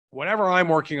whatever I'm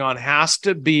working on has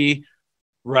to be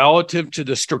relative to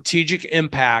the strategic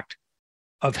impact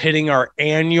of hitting our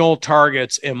annual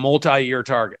targets and multi-year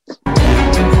targets.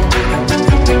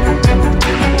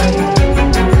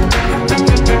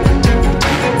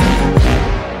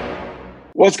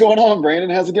 What's going on, Brandon?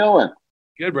 How's it going?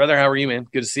 Good, brother. How are you, man?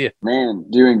 Good to see you. Man,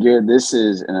 doing good. This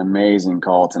is an amazing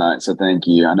call tonight, so thank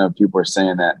you. I know people are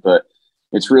saying that, but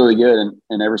it's really good.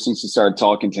 And ever since you started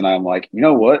talking tonight, I'm like, you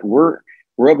know what? We're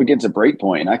up against a break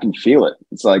point, and I can feel it.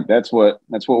 It's like that's what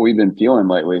we've been feeling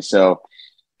lately. So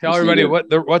tell everybody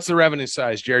what's the revenue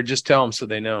size, Jared. Just tell them so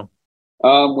they know.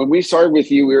 When we started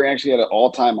with you, we were actually at an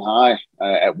all-time high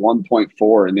at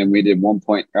 1.4, and then we did went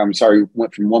from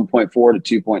 1.4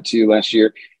 to 2.2 last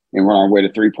year, and we're on our way to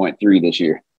 3.3 this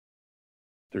year.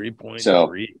 3.3.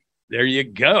 So, there you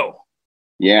go.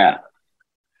 Yeah.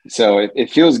 So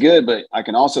it feels good, but I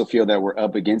can also feel that we're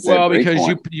up against that. Well, because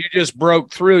you just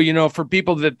broke through. You know, for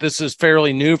people that this is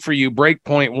fairly new for you,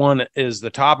 breakpoint one is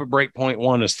the top of breakpoint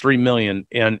one is 3 million,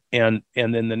 and then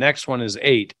the next one is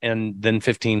 8, and then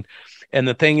 15. And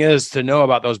the thing is to know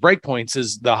about those breakpoints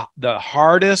is the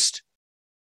hardest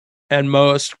and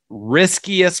most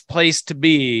riskiest place to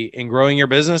be in growing your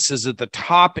business is at the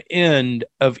top end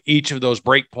of each of those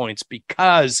breakpoints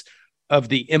because of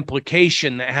the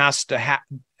implication that has to have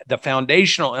the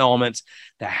foundational elements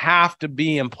that have to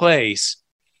be in place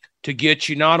to get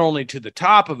you not only to the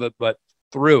top of it, but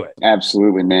through it.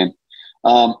 Absolutely, man.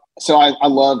 So I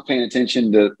love paying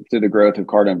attention to the growth of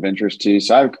Cardone Ventures too.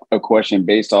 So I have a question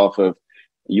based off of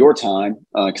your time,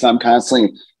 because I'm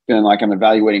constantly feeling like I'm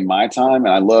evaluating my time,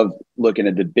 and I love looking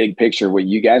at the big picture, what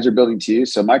you guys are building too.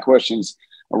 So my question's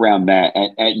around that.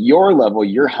 At your level,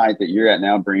 your height that you're at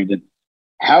now, Brandon,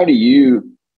 how do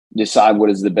you decide what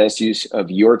is the best use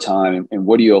of your time, and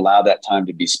what do you allow that time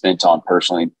to be spent on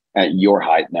personally at your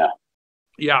height now?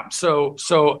 Yeah. So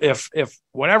if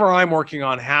whatever I'm working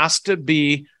on has to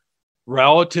be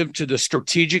relative to the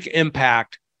strategic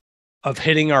impact of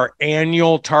hitting our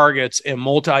annual targets and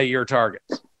multi-year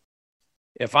targets.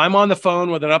 If I'm on the phone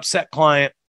with an upset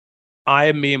client, I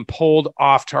am being pulled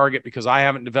off target because I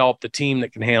haven't developed the team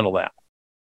that can handle that.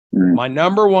 My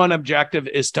number one objective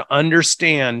is to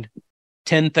understand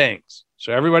 10 things.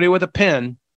 So everybody with a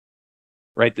pen,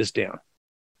 write this down.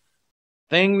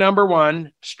 Thing number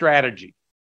one, strategy.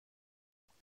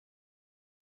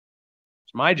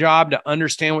 It's my job to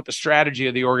understand what the strategy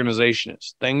of the organization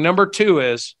is. Thing number two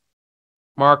is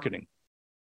marketing.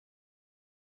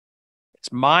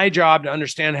 It's my job to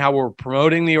understand how we're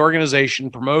promoting the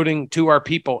organization, promoting to our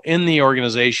people in the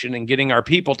organization, and getting our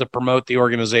people to promote the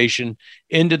organization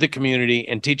into the community,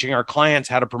 and teaching our clients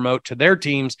how to promote to their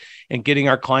teams, and getting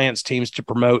our clients' teams to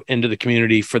promote into the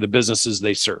community for the businesses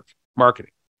they serve.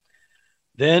 Marketing.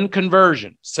 Then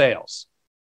conversion, sales.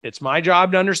 It's my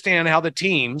job to understand how the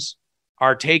teams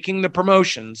are taking the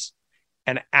promotions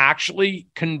and actually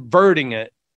converting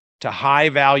it to high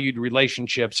valued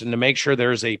relationships, and to make sure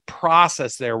there's a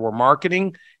process there where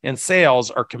marketing and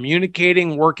sales are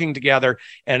communicating, working together,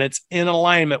 and it's in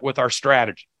alignment with our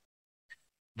strategy.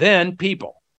 Then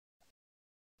people.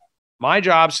 My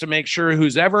job is to make sure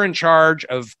who's ever in charge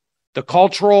of the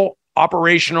cultural,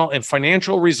 operational, and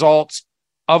financial results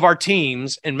of our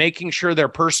teams, and making sure their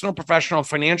personal, professional, and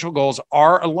financial goals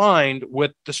are aligned with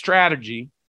the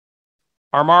strategy,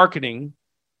 our marketing,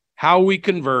 how we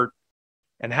convert,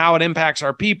 and how it impacts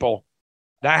our people.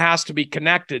 That has to be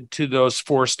connected to those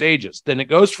 4 stages. Then it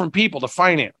goes from people to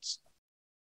finance.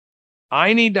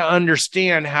 I need to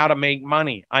understand how to make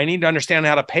money. I need to understand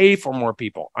how to pay for more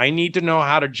people. I need to know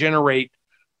how to generate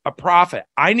a profit.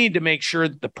 I need to make sure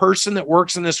that the person that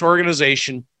works in this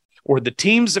organization, or the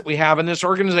teams that we have in this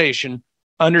organization,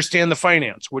 understand the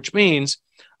finance, which means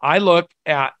I look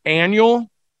at annual,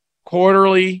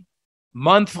 quarterly,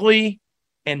 monthly,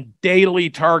 and daily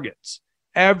targets.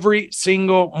 Every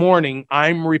single morning,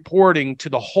 I'm reporting to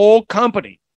the whole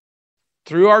company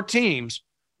through our teams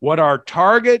what our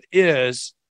target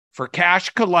is for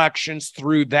cash collections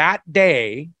through that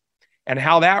day, and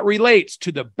how that relates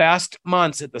to the best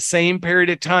months at the same period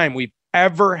of time we've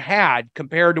ever had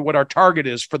compared to what our target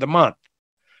is for the month.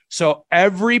 So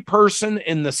every person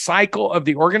in the cycle of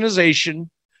the organization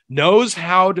knows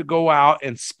how to go out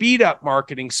and speed up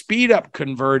marketing, speed up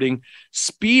converting,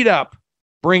 speed up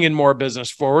bringing more business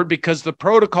forward, because the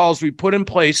protocols we put in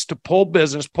place to pull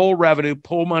business, pull revenue,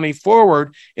 pull money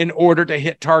forward in order to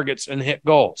hit targets and hit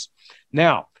goals.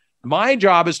 Now, my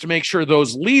job is to make sure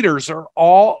those leaders are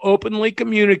all openly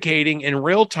communicating in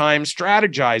real time,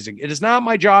 strategizing. It is not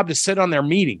my job to sit on their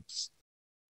meetings.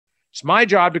 It's my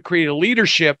job to create a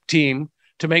leadership team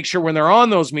to make sure when they're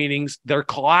on those meetings, they're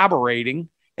collaborating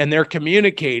and they're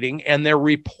communicating and they're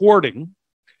reporting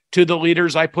to the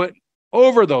leaders I put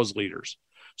over those leaders.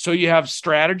 So you have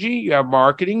strategy, you have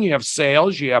marketing, you have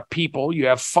sales, you have people, you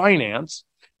have finance,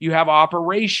 you have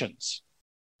operations.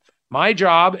 My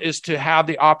job is to have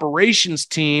the operations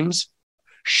teams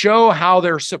show how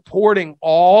they're supporting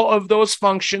all of those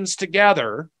functions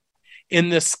together in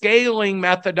the scaling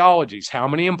methodologies. How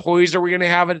many employees are we going to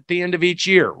have at the end of each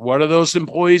year? What are those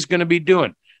employees going to be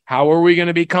doing? How are we going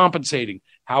to be compensating?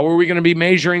 How are we going to be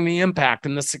measuring the impact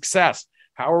and the success?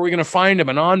 How are we going to find them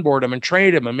and onboard them and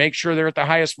trade them and make sure they're at the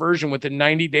highest version within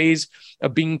 90 days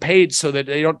of being paid so that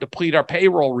they don't deplete our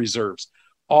payroll reserves?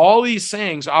 All these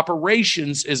things,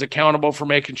 operations is accountable for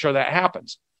making sure that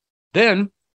happens. Then,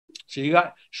 so you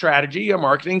got strategy, you have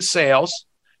marketing, sales,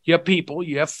 you have people,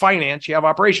 you have finance, you have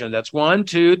operations. That's 1,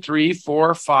 2, 3,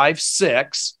 4, 5,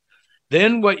 6.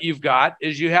 Then what you've got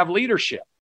is you have leadership.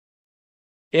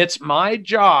 It's my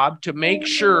job to make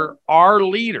sure our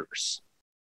leaders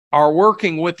are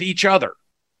working with each other,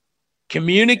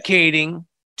 communicating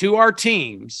to our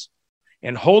teams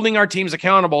and holding our teams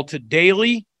accountable to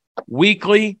daily,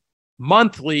 weekly,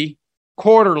 monthly,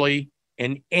 quarterly,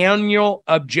 and annual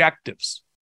objectives.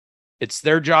 It's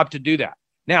their job to do that.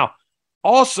 Now,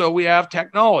 also, we have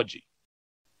technology.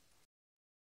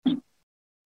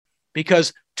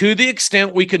 Because to the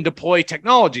extent we can deploy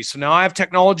technology. So now I have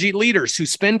technology leaders who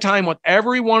spend time with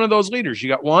every one of those leaders. You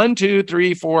got 1, 2,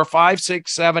 3, 4, 5,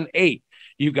 6, 7, 8.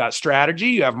 You've got strategy,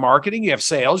 you have marketing, you have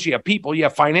sales, you have people, you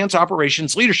have finance,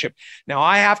 operations, leadership. Now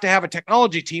I have to have a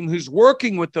technology team who's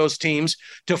working with those teams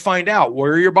to find out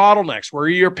where are your bottlenecks, where are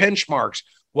your benchmarks,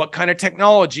 what kind of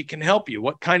technology can help you,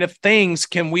 what kind of things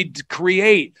can we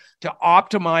create to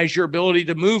optimize your ability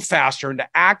to move faster and to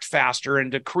act faster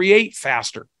and to create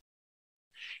faster.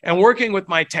 And working with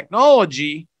my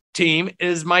technology team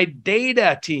is my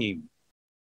data team.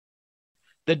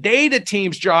 The data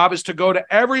team's job is to go to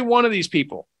every one of these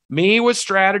people, me with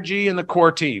strategy and the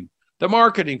core team, the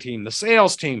marketing team, the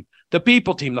sales team, the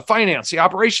people team, the finance, the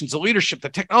operations, the leadership, the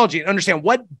technology, and understand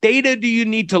what data do you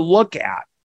need to look at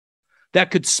that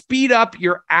could speed up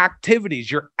your activities,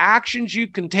 your actions you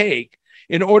can take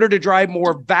in order to drive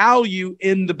more value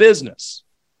in the business.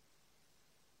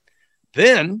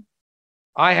 Then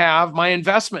I have my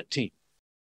investment team.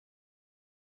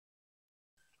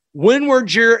 When we're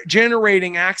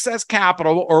generating access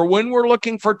capital, or when we're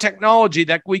looking for technology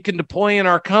that we can deploy in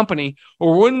our company,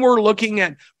 or when we're looking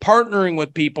at partnering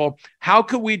with people, how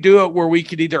could we do it where we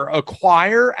could either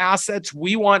acquire assets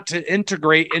we want to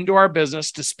integrate into our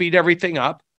business to speed everything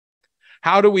up?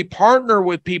 How do we partner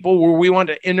with people where we want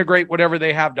to integrate whatever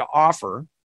they have to offer?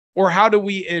 Or how do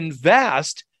we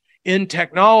invest in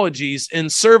technologies, in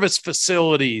service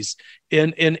facilities,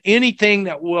 in anything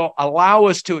that will allow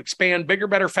us to expand bigger,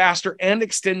 better, faster, and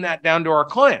extend that down to our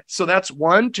clients? So that's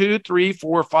 1, 2, 3,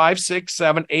 4, 5, 6,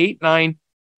 7, 8, 9,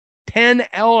 10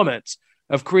 elements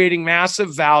of creating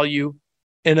massive value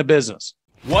in a business.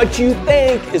 What you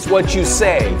think is what you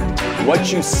say.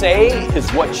 What you say is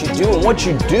what you do, and what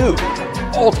you do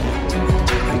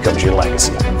ultimately becomes your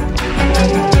legacy.